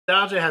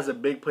Nostalgia has a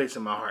big place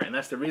in my heart, and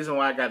that's the reason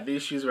why I got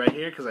these shoes right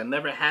here, because I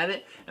never had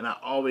it and I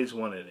always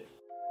wanted it.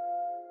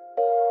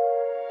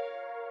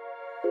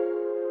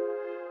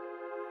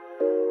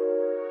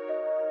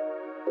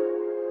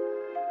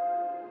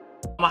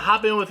 I'm gonna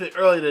hop in with it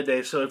early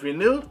today, so if you're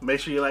new, make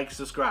sure you like and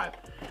subscribe.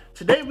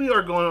 Today we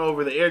are going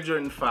over the Air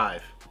Jordan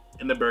 5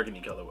 in the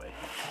Burgundy colorway.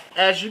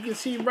 As you can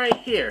see right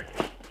here,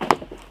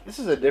 this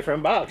is a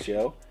different box,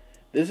 yo.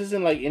 This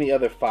isn't like any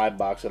other 5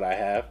 box that I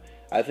have.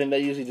 I think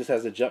that usually just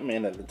has a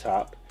Jumpman at the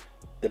top.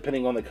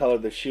 Depending on the color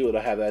of the shoe,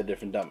 it'll have that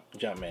different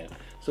Jumpman.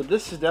 So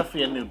this is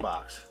definitely a new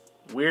box.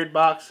 Weird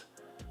box,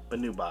 but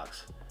new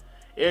box.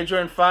 Air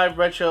Jordan 5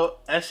 Retro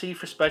SE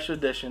for Special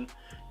Edition.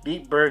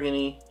 Deep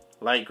Burgundy,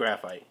 Light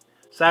Graphite.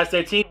 Size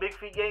 13, Big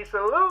Feet Gang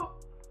salute.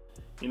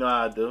 You know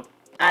how I do.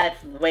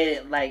 I've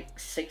waited like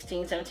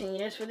 16, 17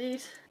 years for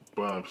these.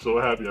 Well, I'm so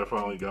happy I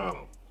finally got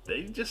them.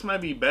 They just might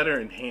be better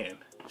in hand.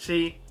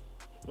 See,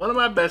 one of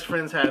my best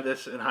friends had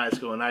this in high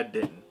school and I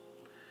didn't.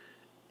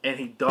 And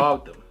he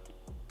dogged them.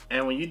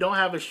 And when you don't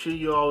have a shoe,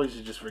 you always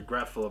are just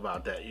regretful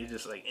about that. You're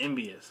just like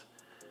envious.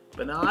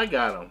 But now I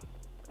got them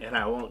and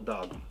I won't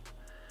dog them.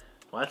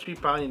 Watch me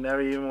probably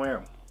never even wear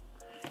them.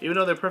 Even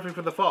though they're perfect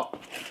for the fall.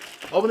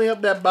 Opening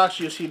up that box,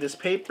 you'll see this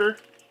paper,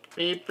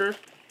 and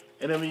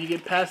then when you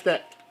get past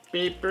that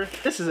paper,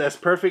 this is as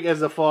perfect as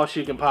the fall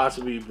shoe can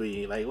possibly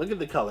be. Like, look at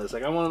the colors.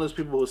 Like, I'm one of those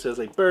people who says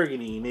like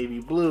burgundy, navy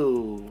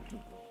blue,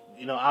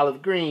 you know,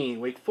 olive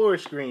green, Wake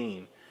Forest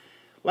green,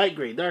 light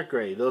gray, dark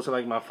gray. Those are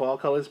like my fall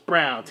colors.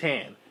 Brown,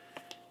 tan.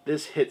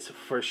 This hits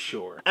for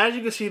sure. As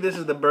you can see, this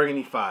is the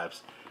Burgundy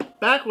 5s.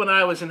 Back when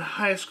I was in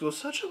high school,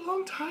 such a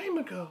long time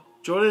ago,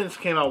 Jordans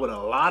came out with a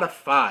lot of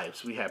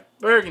 5s. We had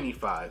Burgundy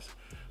 5s.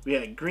 We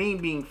had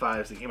Green Bean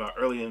 5s that came out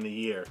early in the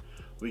year.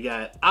 We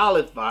got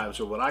Olive 5s,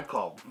 or what I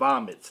call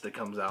Vomits, that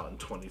comes out in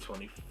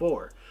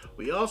 2024.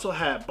 We also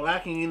had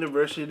Black and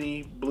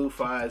University Blue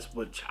 5s,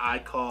 which I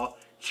call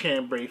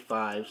Chambray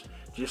 5s,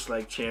 just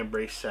like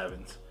Chambray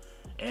 7s.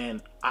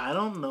 And I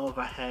don't know if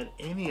I had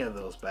any of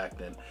those back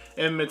then.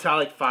 And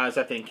Metallic 5s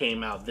I think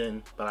came out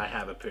then, but I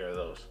have a pair of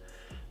those.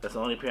 That's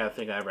the only pair I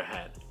think I ever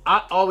had.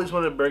 I always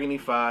wanted Burgundy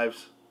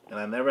 5s, and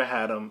I never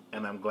had them,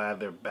 and I'm glad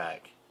they're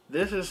back.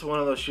 This is one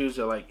of those shoes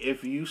that, like,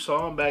 if you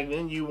saw them back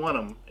then, you want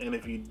them. And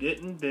if you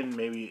didn't, then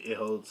maybe it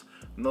holds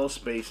no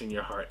space in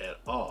your heart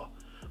at all.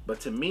 But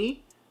to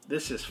me,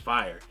 this is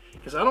fire.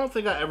 Because I don't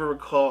think I ever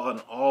recall an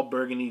all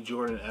burgundy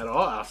Jordan at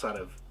all outside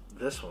of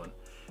this one.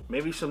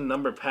 Maybe some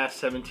number past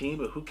 17,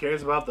 but who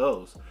cares about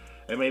those?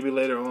 And maybe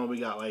later on we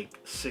got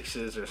like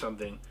 6s or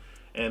something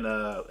in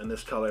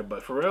this color.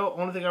 But for real,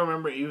 only thing I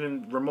remember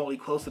even remotely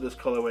close to this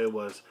colorway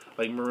was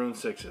like maroon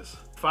 6s.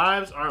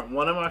 5s aren't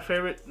one of my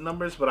favorite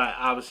numbers, but I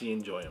obviously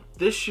enjoy them.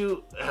 This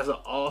shoe has an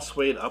all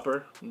suede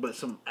upper with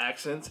some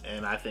accents,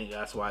 and I think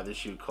that's why this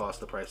shoe costs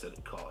the price that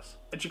it costs.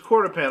 At your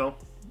quarter panel,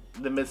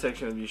 the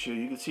midsection of your shoe,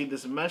 you can see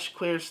this mesh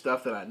clear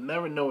stuff that I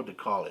never know what to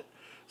call it.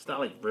 It's not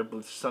like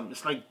riblets or something.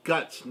 It's like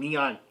guts,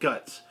 neon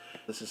guts.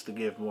 This is to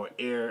give more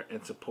air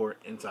and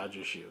support inside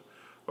your shoe,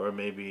 or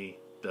maybe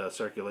the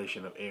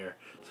circulation of air,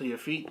 so your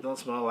feet don't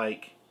smell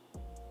like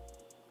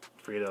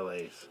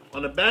Frito-Lays.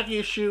 On the back of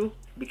your shoe,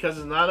 because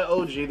it's not an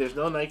OG, there's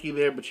no Nike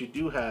there, but you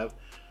do have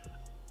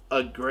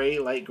a gray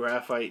light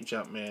graphite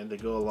Jumpman to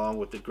go along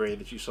with the gray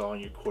that you saw on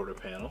your quarter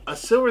panel. A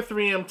silver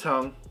 3M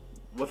tongue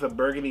with a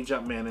burgundy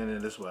Jumpman in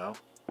it as well.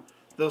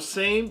 Those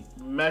same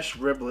mesh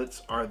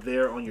riblets are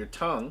there on your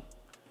tongue,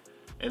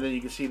 and then you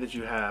can see that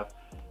you have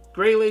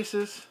gray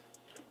laces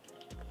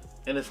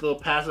and this little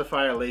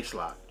pacifier lace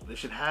lock. They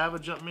should have a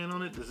Jumpman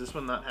on it. Does this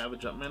one not have a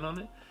Jumpman on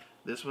it?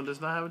 This one does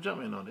not have a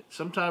Jumpman on it.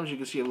 Sometimes you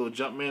can see a little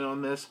Jumpman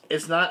on this.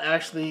 It's not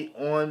actually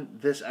on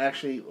this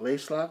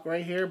lace lock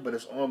right here, but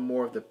it's on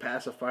more of the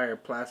pacifier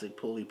plastic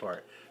pulley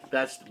part.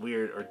 That's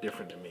weird or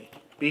different to me.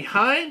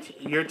 Behind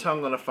your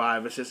tongue on a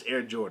 5, it says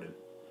Air Jordan,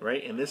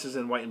 right? And this is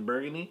in white and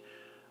burgundy.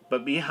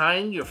 But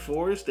behind your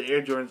 4s, the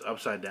Air Jordan's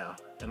upside down.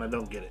 And I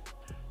don't get it,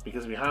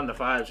 because behind the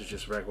 5s it's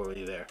just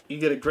regularly there. You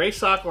get a gray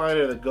sock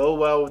liner to go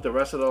well with the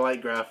rest of the light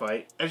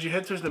graphite. As you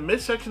head towards the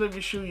midsection of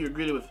your shoe, you're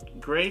greeted with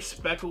gray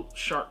speckled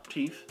sharp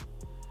teeth.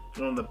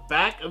 And on the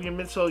back of your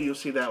midsole, you'll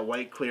see that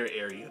white clear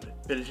air unit.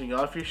 Finishing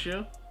off your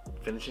shoe,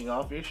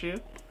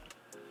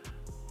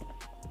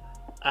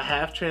 a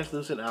half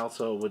translucent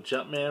outsole with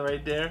Jumpman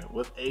right there,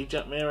 with a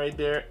Jumpman right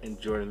there, and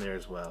Jordan there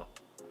as well.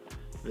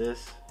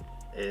 This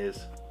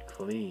is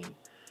clean.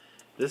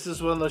 This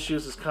is one of those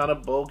shoes that's kind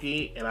of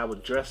bulky, and I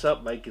would dress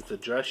up like it's a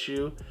dress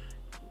shoe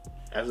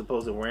as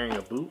opposed to wearing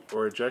a boot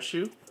or a dress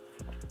shoe.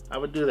 I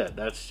would do that.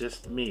 That's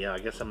just me. I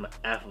guess I'm an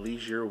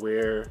athleisure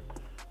wear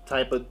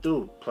type of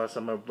dude. Plus,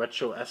 I'm a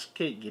retro-esque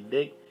kid. You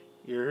dig?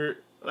 You're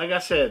hurt. Like I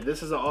said,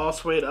 this is an all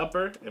suede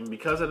upper, and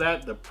because of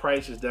that, the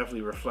price is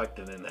definitely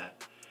reflected in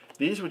that.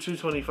 These were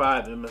 $225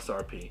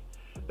 MSRP.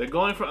 They're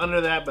going for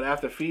under that, but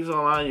after fees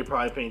online, you're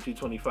probably paying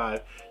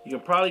 $225. You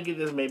can probably get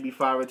this maybe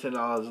 $5 or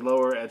 $10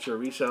 lower at your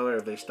reseller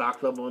if they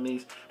stocked up on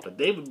these, but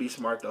they would be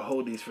smart to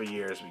hold these for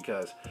years,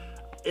 because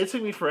it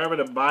took me forever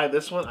to buy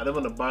this one. I didn't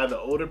want to buy the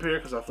older pair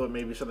because I thought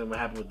maybe something would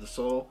happen with the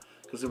sole,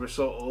 because they were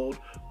so old.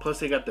 Plus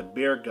they got the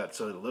bear gut,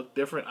 so it looked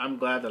different. I'm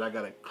glad that I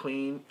got a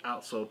clean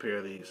outsole pair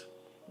of these.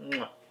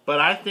 Mwah. But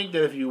I think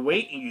that if you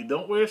wait and you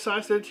don't wear a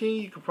size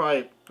 13, you could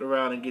probably go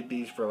around and get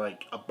these for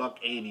like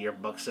 $180 or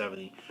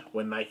 $170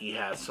 when Nike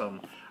has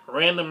some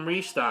random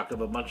restock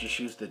of a bunch of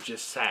shoes that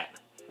just sat.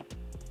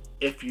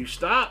 If you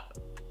stop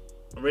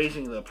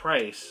raising the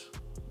price,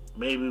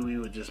 maybe we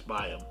would just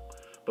buy them.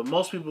 But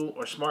most people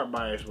or smart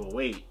buyers will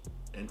wait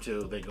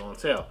until they go on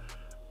sale.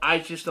 I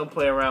just don't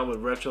play around with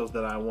retros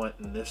that I want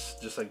in this,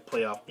 just like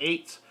playoff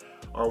 8s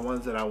or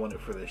ones that I wanted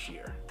for this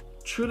year.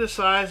 True to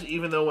size,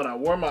 even though when I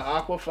wore my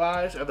Aqua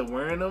 5s, after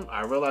wearing them,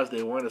 I realized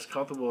they weren't as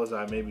comfortable as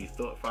I maybe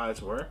thought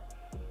 5s were.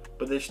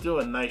 But they're still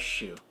a nice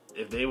shoe.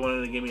 If they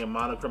wanted to give me a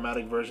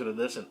monochromatic version of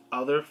this in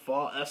other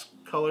fall-esque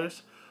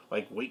colors,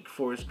 like Wake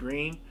Forest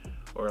green,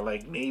 or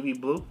like navy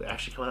blue, they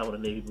actually come out with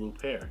a navy blue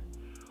pair.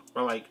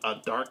 Or like a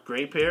dark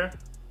gray pair,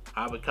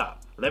 I would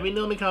cop. Let me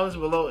know in the comments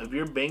below if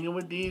you're banging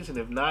with these, and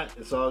if not,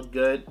 it's all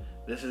good.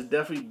 This is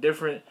definitely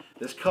different.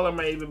 This color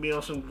might even be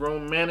on some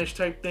grown manish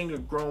type thing, or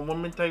grown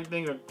woman type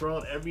thing, or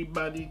grown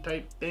everybody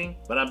type thing.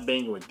 But I'm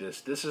banging with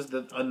this. This is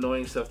the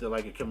annoying stuff that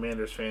like a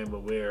Commanders fan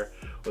would wear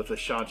with a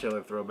Sean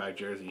Taylor throwback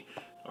jersey.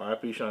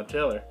 R.I.P. Sean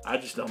Taylor. I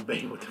just don't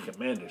bang with the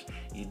Commanders.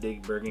 You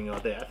dig Burgundy all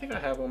day. I think I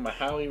have on my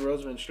Howie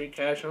Roseman Street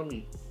Cash on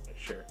me.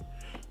 Sure.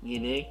 You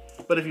dig?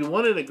 But if you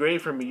wanted a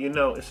grade from me, you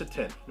know it's a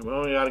 10.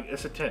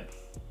 It's a 10.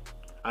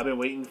 I've been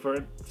waiting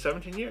for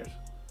 17 years.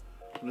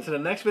 Listen to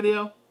the next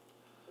video.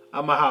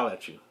 I'ma holler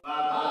at you.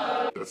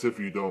 That's if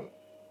you don't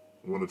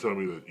want to tell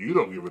me that you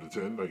don't give it a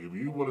 10. Like, if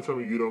you want to tell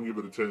me you don't give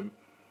it a 10,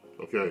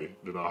 okay,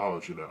 then I'll holler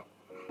at you now.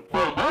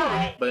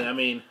 But, I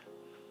mean,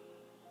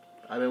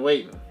 I've been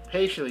waiting.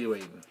 Patiently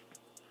waiting.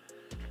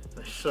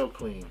 They're so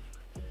clean.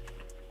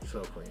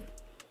 So clean.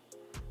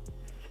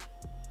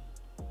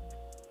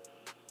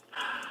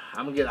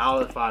 I'm gonna get all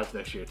the 5s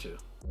next year, too.